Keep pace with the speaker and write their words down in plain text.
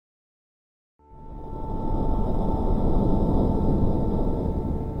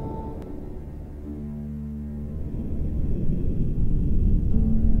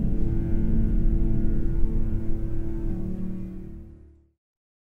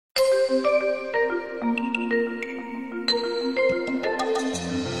Thank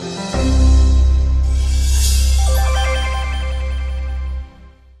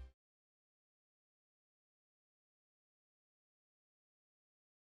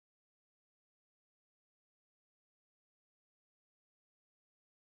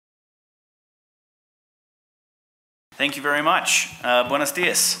you very much. Buenos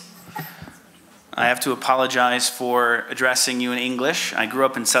dias. I have to apologize for addressing you in English. I grew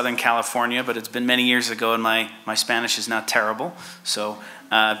up in Southern California, but it's been many years ago, and my Spanish is now terrible. So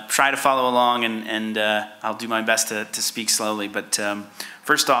try to follow along, and I'll do my best to speak slowly. But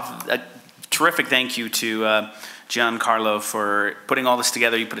first off, a terrific thank you to Giancarlo for putting all this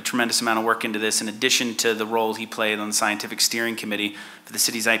together. You put a tremendous amount of work into this, in addition to the role he played on the Scientific Steering Committee for the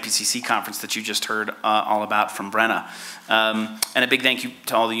city's IPCC conference that you just heard all about from Brenna. And a big thank you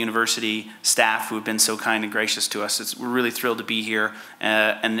to all the university staff who have been so kind and gracious to us. We're really thrilled to be here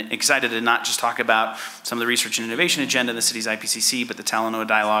and excited to not just talk about some of the research and innovation agenda of the city's IPCC, but the Talanoa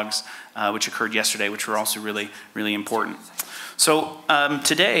dialogues, which occurred yesterday, which were also really, really important. So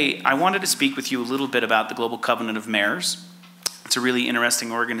today, I wanted to speak with you a little bit about the Global Covenant of Mayors. It's a really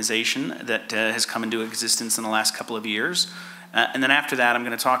interesting organization that has come into existence in the last couple of years. And then after that, I'm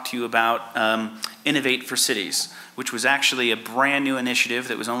going to talk to you about Innovate for Cities, which was actually a brand new initiative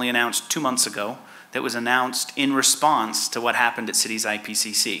that was only announced 2 months ago, that was announced in response to what happened at Cities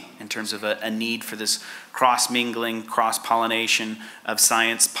IPCC in terms of a need for this cross-mingling, cross-pollination of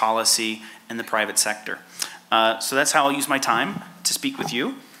science, policy, and the private sector. So that's how I'll use my time to speak with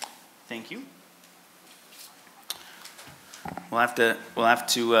you. Thank you. We'll have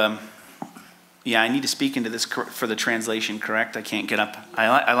to. Yeah, I need to speak into this for the translation. Correct? I can't get up.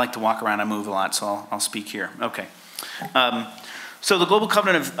 I like to walk around and move a lot, so I'll speak here. Okay. So the Global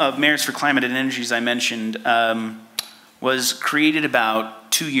Covenant of Mayors for Climate and Energy, as I mentioned, was created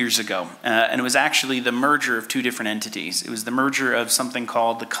about 2 years ago, and it was actually the merger of two different entities. It was the merger of something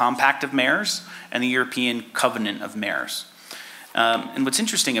called the Compact of Mayors and the European Covenant of Mayors. And what's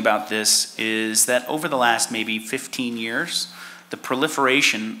interesting about this is that over the last maybe 15 years, the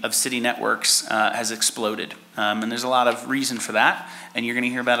proliferation of city networks has exploded. And there's a lot of reason for that, and you're going to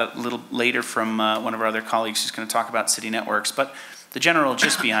hear about it a little later from one of our other colleagues who's going to talk about city networks. But the general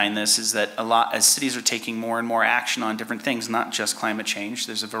gist behind this is that as cities are taking more and more action on different things, not just climate change,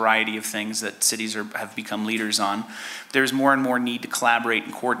 there's a variety of things that cities have become leaders on, there's more and more need to collaborate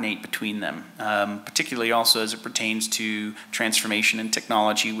and coordinate between them, particularly also as it pertains to transformation and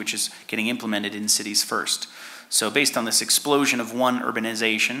technology, which is getting implemented in cities first. So based on this explosion of one,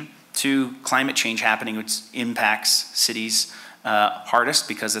 urbanization, two, climate change happening, which impacts cities hardest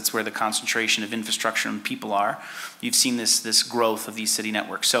because that's where the concentration of infrastructure and people are. You've seen this growth of these city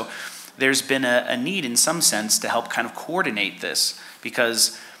networks. So there's been a need in some sense to help kind of coordinate this,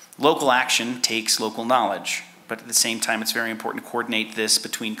 because local action takes local knowledge, but at the same time it's very important to coordinate this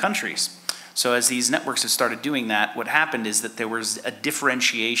between countries. So as these networks have started doing that, what happened is that there was a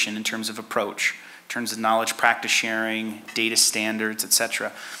differentiation in terms of approach, in terms of knowledge practice sharing, data standards,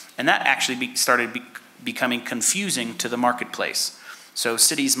 etc. And that actually started becoming confusing to the marketplace. So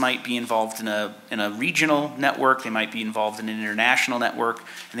cities might be involved in a regional network, they might be involved in an international network,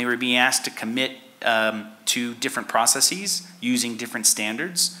 and they were being asked to commit to different processes using different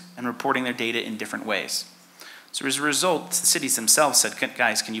standards and reporting their data in different ways. So as a result, the cities themselves said,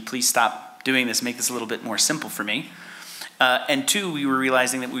 guys, can you please stop doing this, make this a little bit more simple for me? And two, we were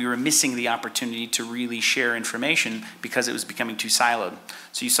realizing that we were missing the opportunity to really share information because it was becoming too siloed.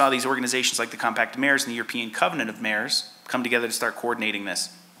 So you saw these organizations like the Compact of Mayors and the European Covenant of Mayors come together to start coordinating this.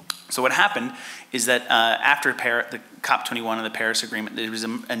 So what happened is that after the COP21 and the Paris Agreement, there was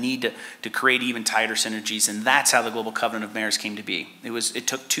a need to create even tighter synergies, and that's how the Global Covenant of Mayors came to be. It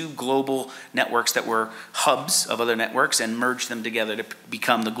took two global networks that were hubs of other networks and merged them together to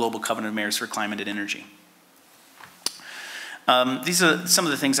become the Global Covenant of Mayors for Climate and Energy. These are some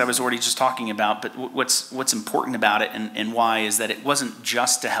of the things I was already just talking about, but what's important about it and why is that it wasn't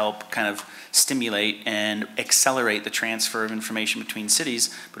just to help kind of stimulate and accelerate the transfer of information between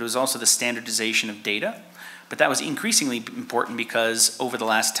cities, but it was also the standardization of data. But that was increasingly important because over the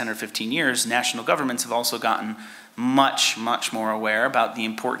last 10 or 15 years, national governments have also gotten much, much more aware about the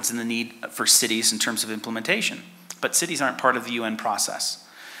importance and the need for cities in terms of implementation. But cities aren't part of the UN process.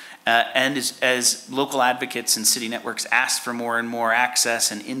 And as local advocates and city networks ask for more and more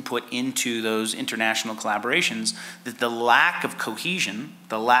access and input into those international collaborations, that the lack of cohesion,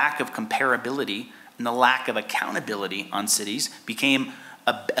 the lack of comparability, and the lack of accountability on cities became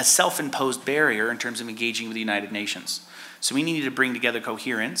a self-imposed barrier in terms of engaging with the United Nations. So we needed to bring together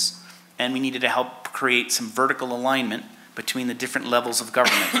coherence, and we needed to help create some vertical alignment between the different levels of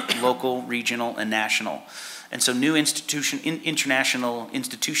government, local, regional, and national. And so new international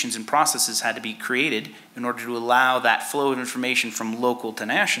institutions and processes had to be created in order to allow that flow of information from local to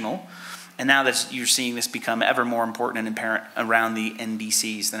national. And now that you're seeing this become ever more important and apparent around the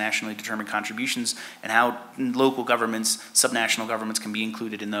NDCs, the nationally determined contributions, and how local governments, subnational governments can be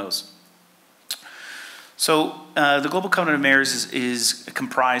included in those. So the Global Covenant of Mayors is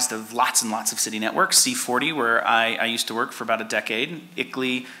comprised of lots and lots of city networks. C40, where I used to work for about a decade,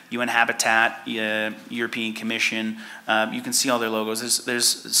 ICLEI, UN Habitat, European Commission. You can see all their logos. There's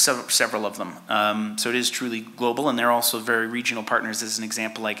several of them. So it is truly global, and they're also very regional partners, as an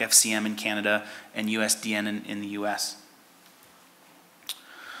example, like FCM in Canada and USDN in the US.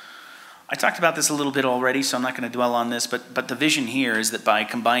 I talked about this a little bit already, so I'm not going to dwell on this, but the vision here is that by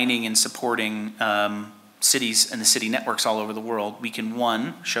combining and supporting cities and the city networks all over the world, we can,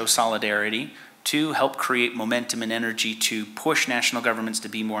 one, show solidarity, two, help create momentum and energy to push national governments to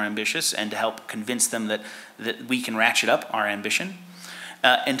be more ambitious and to help convince them that we can ratchet up our ambition,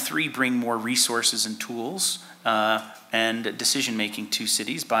 and three, bring more resources and tools and decision-making to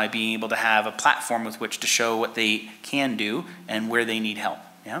cities by being able to have a platform with which to show what they can do and where they need help.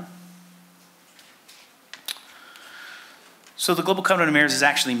 Yeah? So the Global Covenant of Mayors is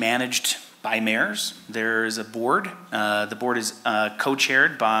actually managed by mayors. There's a board. The board is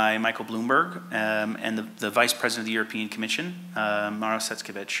co-chaired by Michael Bloomberg and the vice president of the European Commission, Maro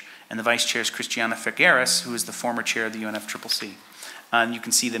Sefcovic, and the vice chair is Cristiana Figueres, who is the former chair of the UNFCCC. And you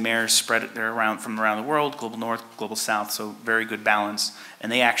can see the mayors spread from around the world, global north, global south, so very good balance.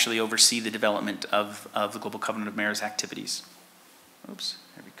 And they actually oversee the development of the Global Covenant of Mayors activities. Oops,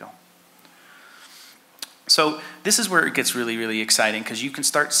 there we go. So this is where it gets really, really exciting, because you can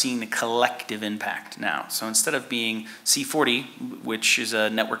start seeing the collective impact now. So instead of being C40, which is a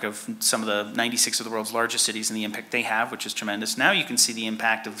network of some of the 96 of the world's largest cities and the impact they have, which is tremendous, now you can see the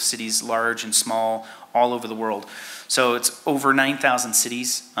impact of cities large and small all over the world. So it's over 9,000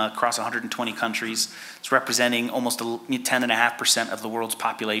 cities across 120 countries. It's representing almost 10.5% of the world's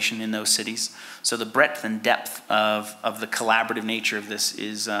population in those cities. So the breadth and depth of the collaborative nature of this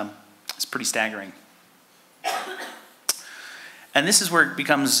is pretty staggering. And this is where it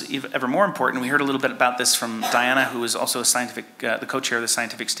becomes ever more important. We heard a little bit about this from Diana, who is also the co-chair of the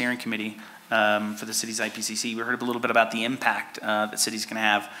Scientific Steering Committee for the city's IPCC. We heard a little bit about the impact that cities can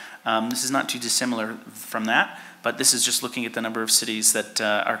have. This is not too dissimilar from that, but this is just looking at the number of cities that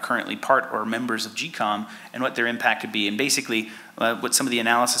are currently part or members of GCOM and what their impact could be. And basically, what some of the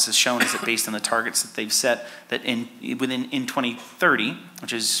analysis has shown is that based on the targets that they've set, that in 2030,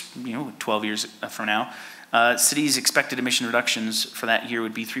 which is 12 years from now, cities' expected emission reductions for that year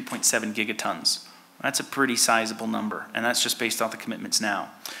would be 3.7 gigatons. That's a pretty sizable number, and that's just based off the commitments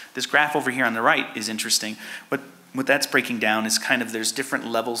now. This graph over here on the right is interesting. What that's breaking down is kind of there's different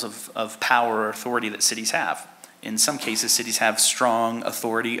levels of power or authority that cities have. In some cases, cities have strong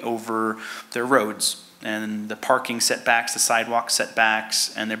authority over their roads and the parking setbacks, the sidewalk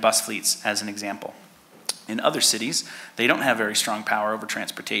setbacks, and their bus fleets, as an example. In other cities, they don't have very strong power over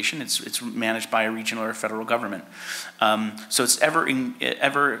transportation. It's managed by a regional or federal government. So it's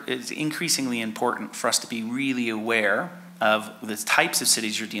it's increasingly important for us to be really aware of the types of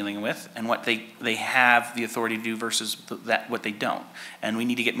cities you're dealing with and what they have the authority to do versus what they don't. And we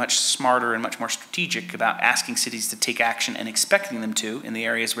need to get much smarter and much more strategic about asking cities to take action and expecting them to in the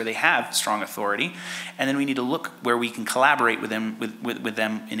areas where they have strong authority. And then we need to look where we can collaborate with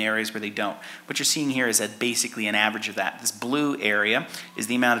them in areas where they don't. What you're seeing here is basically an average of that. This blue area is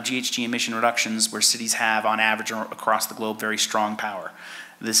the amount of GHG emission reductions where cities have on average across the globe very strong power.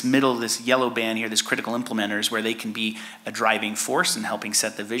 This yellow band here, this critical implementers, where they can be a driving force in helping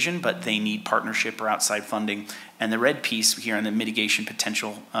set the vision, but they need partnership or outside funding. And the red piece here on the mitigation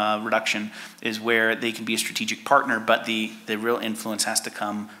potential reduction is where they can be a strategic partner, but the real influence has to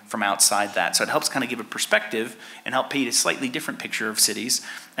come from outside that. So it helps kind of give a perspective and help paint a slightly different picture of cities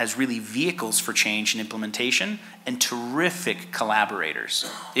as really vehicles for change and implementation and terrific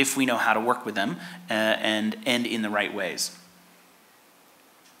collaborators if we know how to work with them and in the right ways.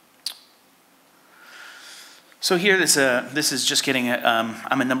 So here, this is just getting.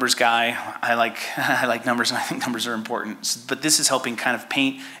 I'm a numbers guy. I like numbers, and I think numbers are important. But this is helping kind of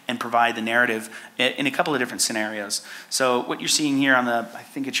paint and provide the narrative in a couple of different scenarios. So what you're seeing here on I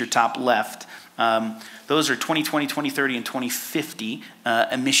think it's your top left. Those are 2020, 2030, and 2050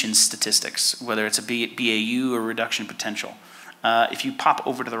 emissions statistics, whether it's a BAU or reduction potential. If you pop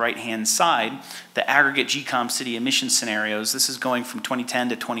over to the right-hand side, the aggregate GCOM city emission scenarios, this is going from 2010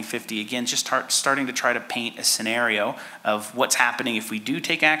 to 2050. Again, just starting to try to paint a scenario of what's happening if we do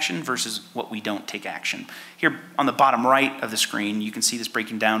take action versus what we don't take action. Here on the bottom right of the screen, you can see this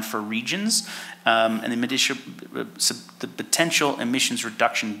breaking down for regions, and the potential emissions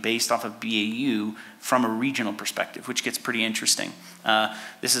reduction based off of BAU from a regional perspective, which gets pretty interesting.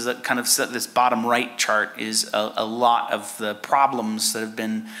 This is a kind of, this bottom right chart is a lot of the problems that have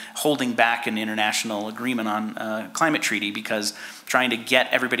been holding back an international agreement on climate treaty, because trying to get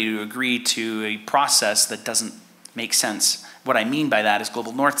everybody to agree to a process that doesn't make sense. What I mean by that is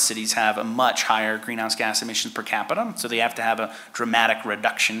global north cities have a much higher greenhouse gas emissions per capita, so they have to have a dramatic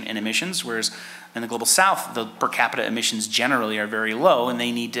reduction in emissions, whereas in the global south, the per capita emissions generally are very low, and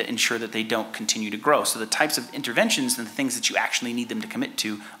they need to ensure that they don't continue to grow. So the types of interventions and the things that you actually need them to commit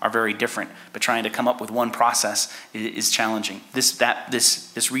to are very different, but trying to come up with one process is challenging.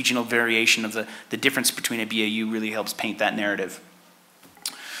 This regional variation of the difference between a BAU really helps paint that narrative.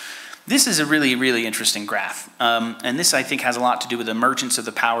 This is a really, really interesting graph, and this, I think, has a lot to do with the emergence of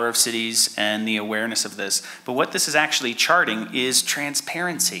the power of cities and the awareness of this. But what this is actually charting is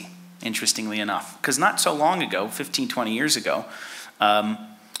transparency, interestingly enough, because not so long ago, 15, 20 years ago,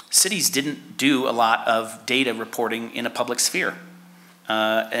 cities didn't do a lot of data reporting in a public sphere.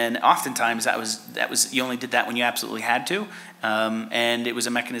 And oftentimes that was you only did that when you absolutely had to, and it was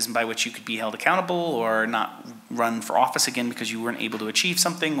a mechanism by which you could be held accountable or not run for office again because you weren't able to achieve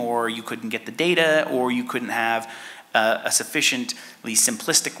something, or you couldn't get the data, or you couldn't have a sufficiently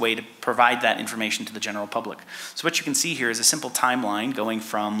simplistic way to provide that information to the general public. So what you can see here is a simple timeline going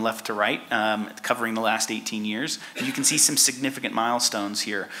from left to right, covering the last 18 years. And you can see some significant milestones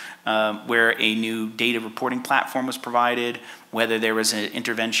here, where a new data reporting platform was provided, whether there was an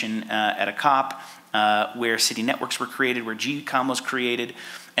intervention at a COP, where city networks were created, where GCOM was created.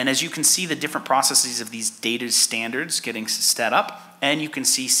 And as you can see the different processes of these data standards getting set up, and you can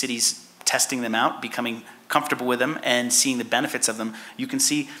see cities testing them out, becoming comfortable with them, and seeing the benefits of them. You can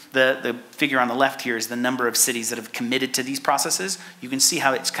see the figure on the left here is the number of cities that have committed to these processes. You can see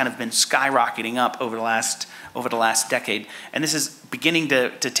how it's kind of been skyrocketing up over the last decade. And this is beginning to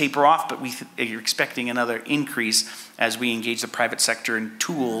taper off, but you're expecting another increase as we engage the private sector in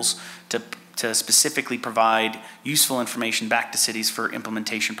tools to specifically provide useful information back to cities for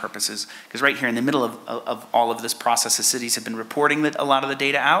implementation purposes. Because right here in the middle of all of this process, the cities have been reporting a lot of the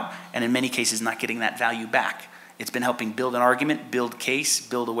data out, and in many cases not getting that value back. It's been helping build an argument, build case,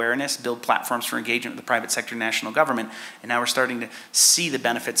 build awareness, build platforms for engagement with the private sector and national government, and now we're starting to see the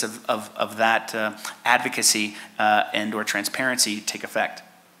benefits of that advocacy and or transparency take effect.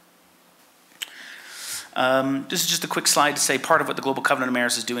 This is just a quick slide to say part of what the Global Covenant of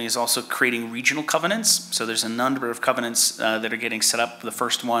Mayors is doing is also creating regional covenants. So there's a number of covenants that are getting set up. The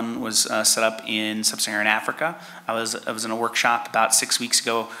first one was set up in sub-Saharan Africa. I was in a workshop about 6 weeks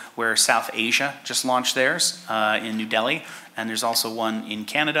ago where South Asia just launched theirs in New Delhi. And there's also one in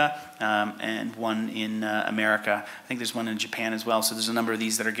Canada and one in America. I think there's one in Japan as well. So there's a number of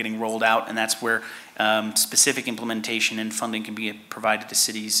these that are getting rolled out, and that's where specific implementation and funding can be provided to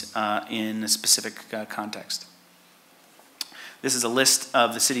cities in a specific context. This is a list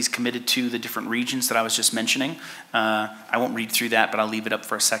of the cities committed to the different regions that I was just mentioning. I won't read through that, but I'll leave it up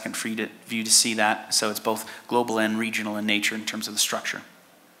for a second for you to see that. So it's both global and regional in nature in terms of the structure.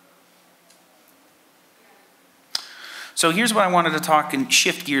 So here's what I wanted to talk and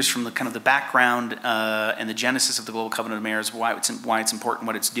shift gears from the kind of the background and the genesis of the Global Covenant of Mayors, why it's important,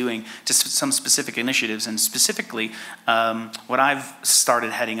 what it's doing, to some specific initiatives, and specifically what I've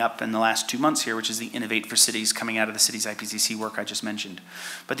started heading up in the last 2 months here, which is the Innovate for Cities coming out of the Cities IPCC work I just mentioned.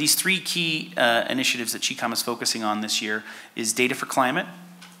 But these three key initiatives that GCOM is focusing on this year is Data for Climate,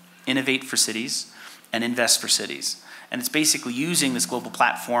 Innovate for Cities, and Invest for Cities. And it's basically using this global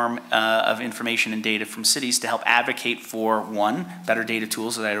platform of information and data from cities to help advocate for, one, better data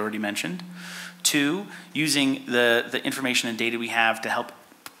tools that I already mentioned. Two, using the information and data we have to help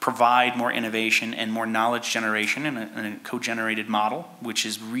provide more innovation and more knowledge generation in a co-generated model, which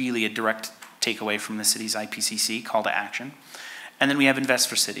is really a direct takeaway from the city's IPCC call to action. And then we have Invest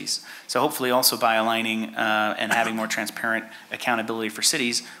for Cities. So hopefully also by aligning and having more transparent accountability for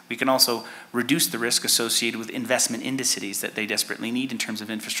cities, we can also reduce the risk associated with investment into cities that they desperately need in terms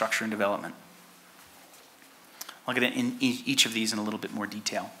of infrastructure and development. I'll get in each of these in a little bit more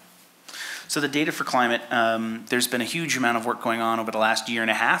detail. So the Data for Climate, there's been a huge amount of work going on over the last year and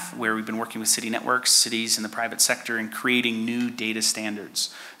a half where we've been working with city networks, cities, and the private sector in creating new data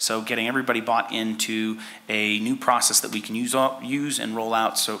standards. So getting everybody bought into a new process that we can use and roll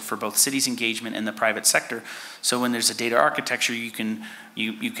out so for both cities' engagement and the private sector. So when there's a data architecture, you can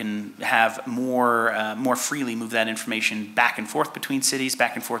have more freely move that information back and forth between cities,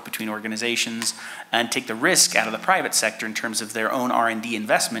 back and forth between organizations, and take the risk out of the private sector in terms of their own R&D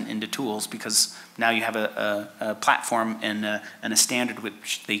investment into tools, because because now you have a platform and a standard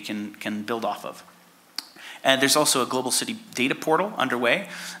which they can build off of. And there's also a global city data portal underway.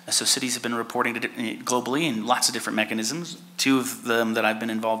 So cities have been reporting globally in lots of different mechanisms. Two of them that I've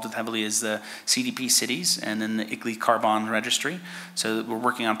been involved with heavily is the CDP cities and then the ICLEI Carbon Registry. So we're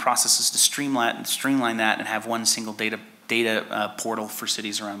working on processes to streamline that and have one single data portal for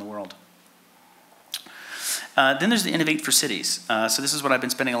cities around the world. Then there's the Innovate for Cities. So this is what I've been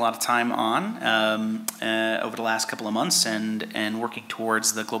spending a lot of time on over the last couple of months and working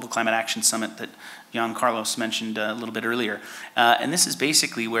towards the Global Climate Action Summit that Jan Carlos mentioned a little bit earlier. And this is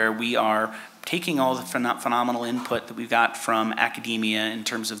basically where we are taking all the phenomenal input that we've got from academia in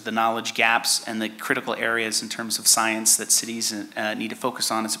terms of the knowledge gaps and the critical areas in terms of science that cities need to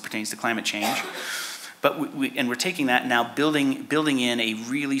focus on as it pertains to climate change. But we're taking that and now building in a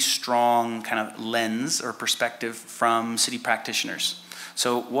really strong kind of lens or perspective from city practitioners.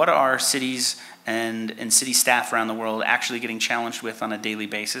 So what are cities and city staff around the world actually getting challenged with on a daily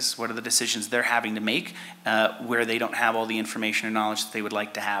basis? What are the decisions they're having to make where they don't have all the information or knowledge that they would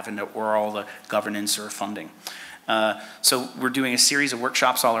like to have or all the governance or funding? So we're doing a series of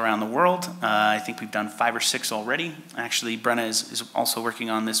workshops all around the world. I think we've done 5 or 6 already. Actually, Brenna is also working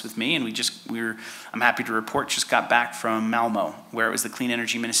on this with me, and I'm happy to report, just got back from Malmo, where it was the Clean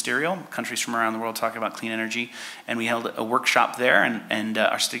Energy Ministerial, countries from around the world talking about clean energy, and we held a workshop there and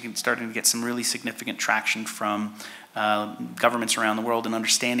are starting to get some really significant traction from governments around the world in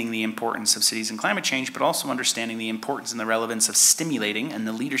understanding the importance of cities and climate change, but also understanding the importance and the relevance of stimulating and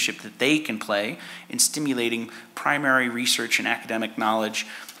the leadership that they can play in stimulating primary research and academic knowledge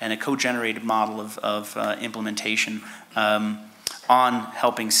and a co-generated model of implementation on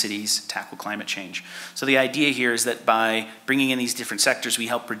helping cities tackle climate change. So the idea here is that by bringing in these different sectors, we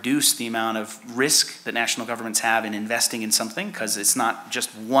help reduce the amount of risk that national governments have in investing in something, because it's not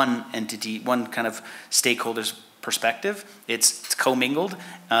just one entity, one kind of stakeholder's perspective. It's commingled,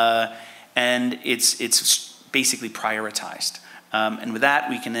 and it's basically prioritized. And with that,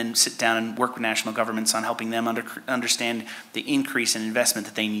 we can then sit down and work with national governments on helping them understand the increase in investment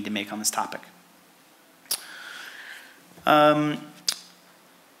that they need to make on this topic.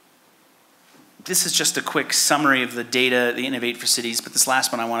 This is just a quick summary of the data, the Innovate for Cities, but this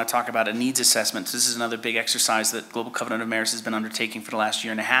last one I want to talk about a needs assessment. So this is another big exercise that Global Covenant of Mayors has been undertaking for the last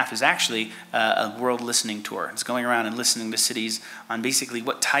 1.5 years, is actually a world listening tour. It's going around and listening to cities on basically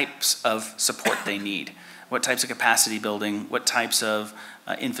what types of support they need, what types of capacity building, what types of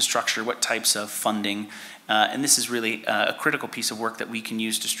infrastructure, what types of funding. And this is really a critical piece of work that we can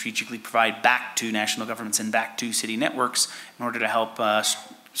use to strategically provide back to national governments and back to city networks in order to help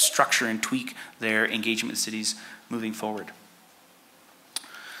structure and tweak their engagement with cities moving forward.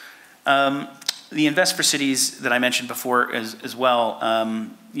 The Invest for Cities that I mentioned before as well,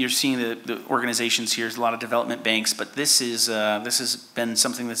 you're seeing the organizations here. There's a lot of development banks, but this has been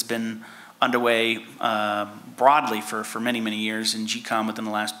something that's been underway broadly for many, many years in GCOM within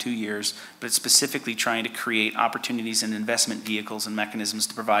the last 2 years, but it's specifically trying to create opportunities and investment vehicles and mechanisms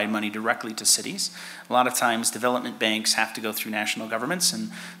to provide money directly to cities. A lot of times development banks have to go through national governments,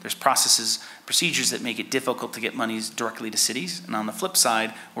 and there's procedures that make it difficult to get monies directly to cities. And on the flip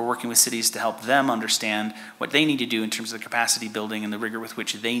side, we're working with cities to help them understand what they need to do in terms of the capacity building and the rigor with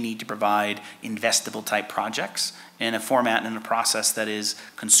which they need to provide investable type projects in a format and in a process that is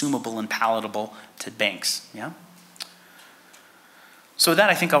consumable and palatable to banks. Yeah. So with that,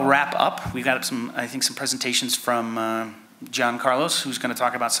 I think I'll wrap up. We've got some presentations from John Carlos, who's going to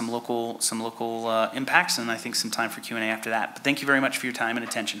talk about some local impacts, and I think some time for Q&A after that. But thank you very much for your time and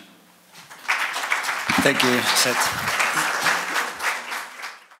attention. Thank you, Seth.